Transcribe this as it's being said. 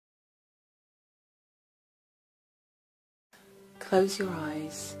close your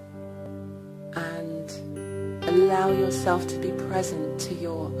eyes and allow yourself to be present to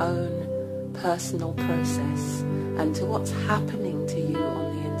your own personal process and to what's happening to you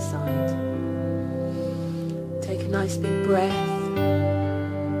on the inside. Take a nice big breath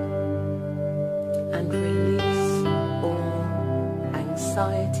and release all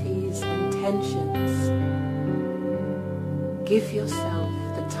anxieties and tensions. Give yourself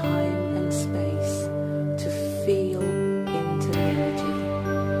the time and space to feel into the energy.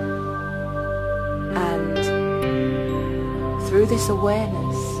 And through this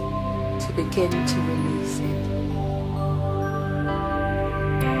awareness, to begin to release it.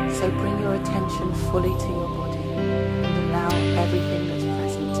 So bring your attention fully to your body and allow everything that's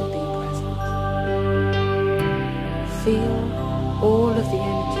present to be present. Feel all of the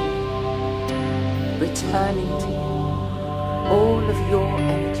energy returning to you, all of your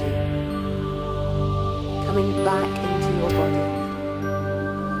energy coming back into your body,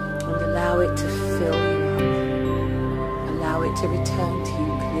 and allow it to fill you up. Allow it to return to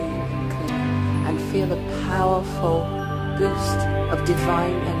you clean and clear, and feel a powerful boost of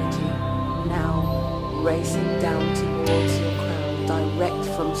divine energy now racing down towards your crown, direct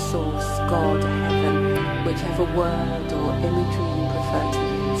from source, God, heaven, whichever word or imagery you prefer to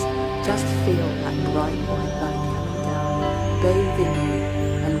use. Just feel that bright white light coming down, bathing you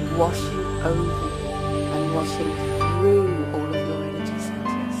and washing over you and washing through all of your energy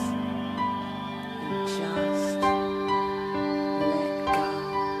centers. And just let go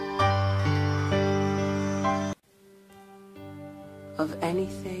of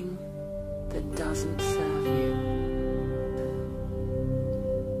anything that doesn't serve you.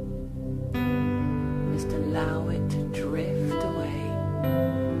 Just allow it to drift away.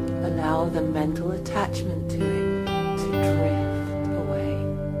 Allow the mental attachment to it to drift away.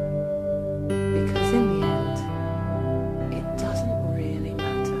 Because in the end, it doesn't really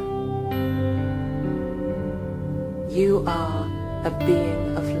matter. You are a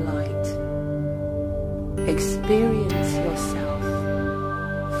being of light. Experience yourself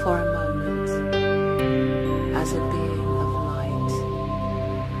for a moment as a being of light.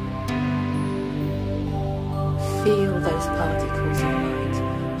 Feel those particles of light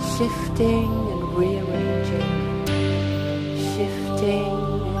shifting and rearranging, shifting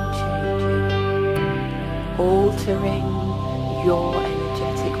and changing, altering your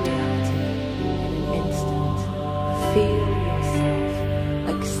energetic reality in an instant. Feel yourself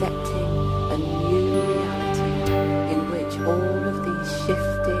accepting a new reality in which all of these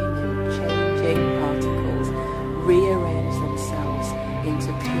shifting and changing particles rearrange themselves into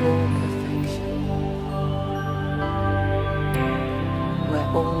pure perfection, where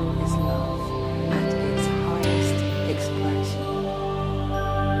all is love at its highest expression.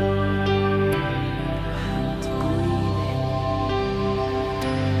 And breathe in.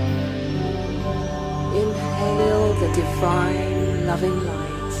 Inhale the divine loving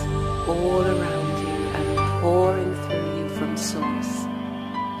light all around you and pouring through you from source.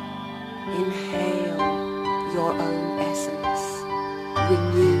 Inhale your own essence,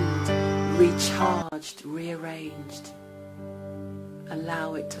 renewed, recharged, rearranged.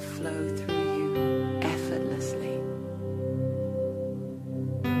 Allow it to flow through you effortlessly.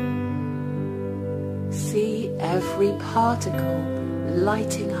 See every particle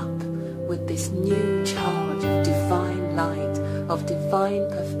lighting up with this new charge of divine light, of divine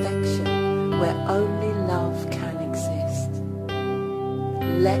perfection, where only love can exist.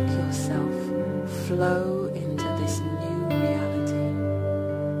 Let yourself flow into this new reality.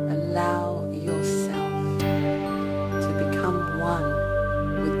 Allow yourself to become one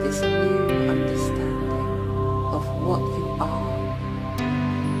with this new understanding of what you are.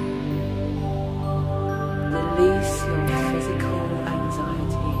 Release your physical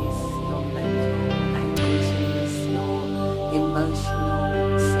anxieties, your mental anguishes, your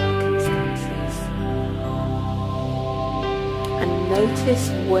emotional circumstances. And notice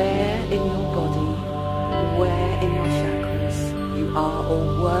where in your body, where in your chakras you are or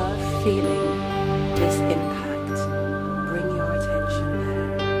were feeling this impact. Bring your attention there.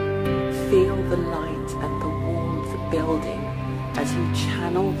 Feel the light and the warmth building as you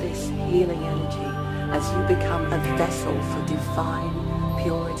channel this healing energy, as you become a vessel for divine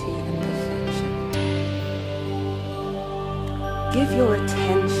purity and perfection. Give your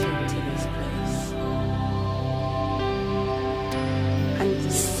attention to this place and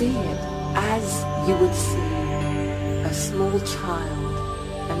see it as you would see a small child,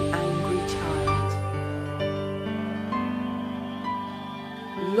 an angry child.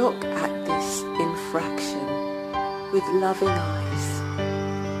 Look at this infraction with loving eyes,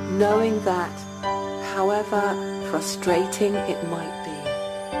 knowing that however frustrating it might be,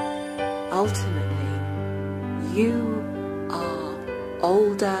 ultimately, you are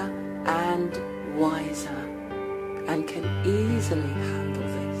older and wiser and can easily handle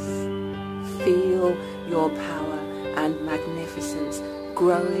this. Feel your power and magnificence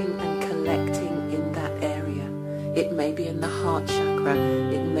growing and collecting in that area. It may be in the heart chakra,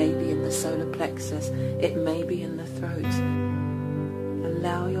 it may be in the solar plexus, it may be in the throat.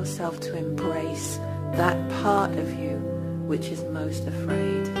 Allow yourself to embrace that part of you which is most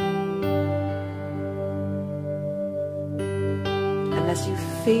afraid. And as you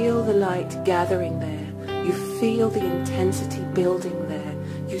feel the light gathering there, you feel the intensity building there,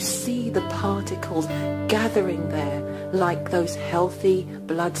 you see the particles gathering there like those healthy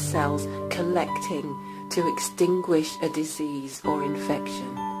blood cells collecting to extinguish a disease or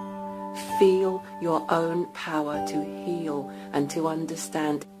infection. Feel your own power to heal and to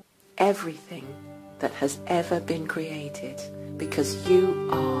understand everything that has ever been created, because you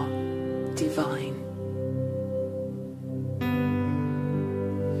are divine.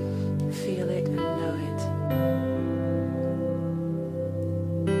 Feel it and know it.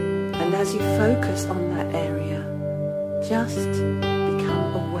 And as you focus on that area, just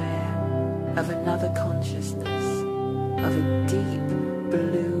become aware of another consciousness, of a deep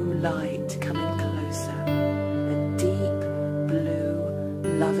blue light coming closer, a deep blue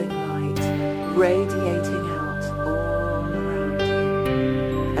loving light radiating out all around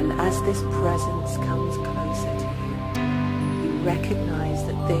you. And as this presence comes closer to you, you recognize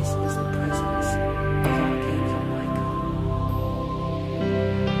that this is the presence of Archangel Michael.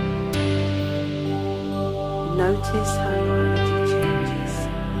 Notice how your energy changes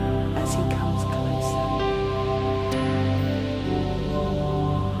as he comes closer.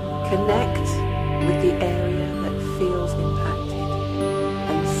 Connect with the area that feels impacted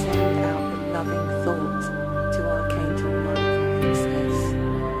and send out a loving thought to Archangel Michael that says,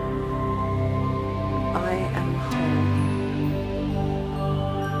 I am whole.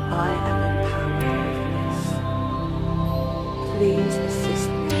 I am empowered over this. Please assist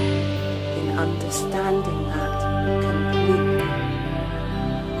me in understanding that completely.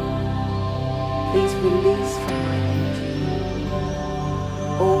 Please release from my energy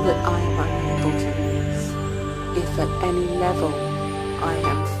all that I am unable to release. If at any level I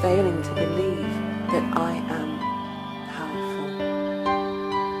am failing to believe that I am powerful.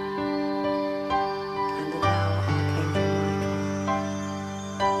 And allow Archangel Michael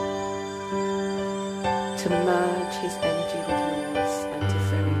to merge his energy with yours and to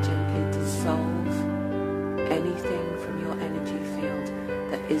very gently dissolve anything from your energy field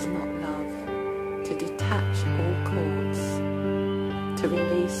that is not love, to detach all cords, to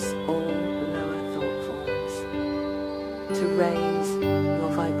release all lower thought forms, to raise your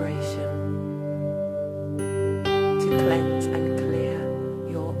vibration, to cleanse and clear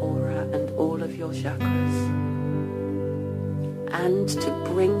your aura and all of your chakras, and to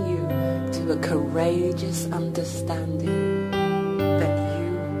bring you to a courageous understanding that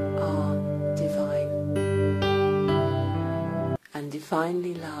you are divine and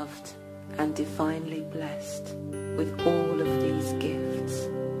divinely loved and divinely blessed with all of these gifts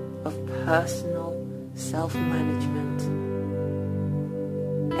of personal self-management,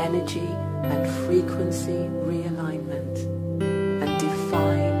 energy and frequency realignment, and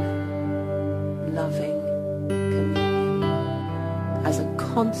divine loving communion as a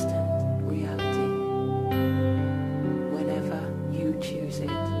constant reality whenever you choose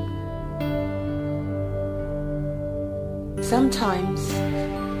it. Sometimes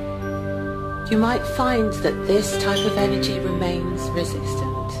you might find that this type of energy remains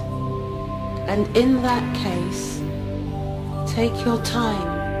resistant, and in that case, take your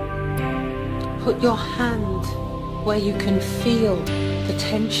time. Put your hand where you can feel the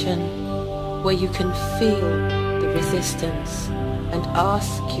tension, where you can feel the resistance, and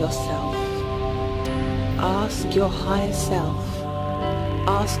ask yourself, ask your higher self,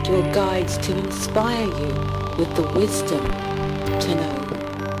 ask your guides to inspire you with the wisdom to know,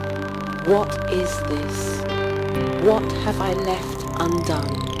 what is this? What have I left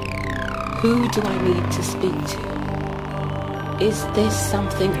undone? Who do I need to speak to? Is this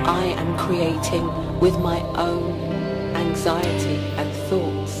something I am creating with my own anxiety and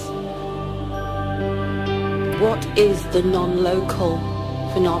thoughts? What is the non-local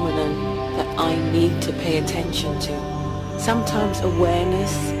phenomenon that I need to pay attention to? Sometimes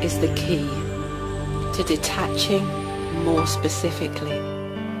awareness is the key to detaching more specifically.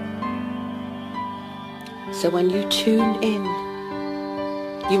 So when you tune in,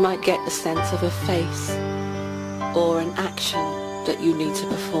 you might get the sense of a face or an action that you need to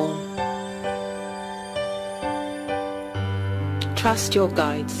perform. Trust your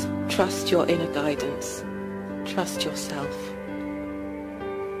guides. Trust your inner guidance. Trust yourself.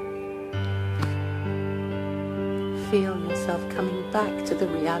 Feel yourself coming back to the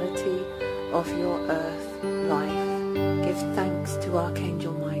reality of your earth life. Give thanks to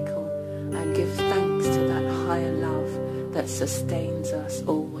Archangel Michael and give thanks to that higher love that sustains us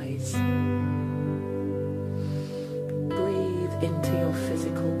always.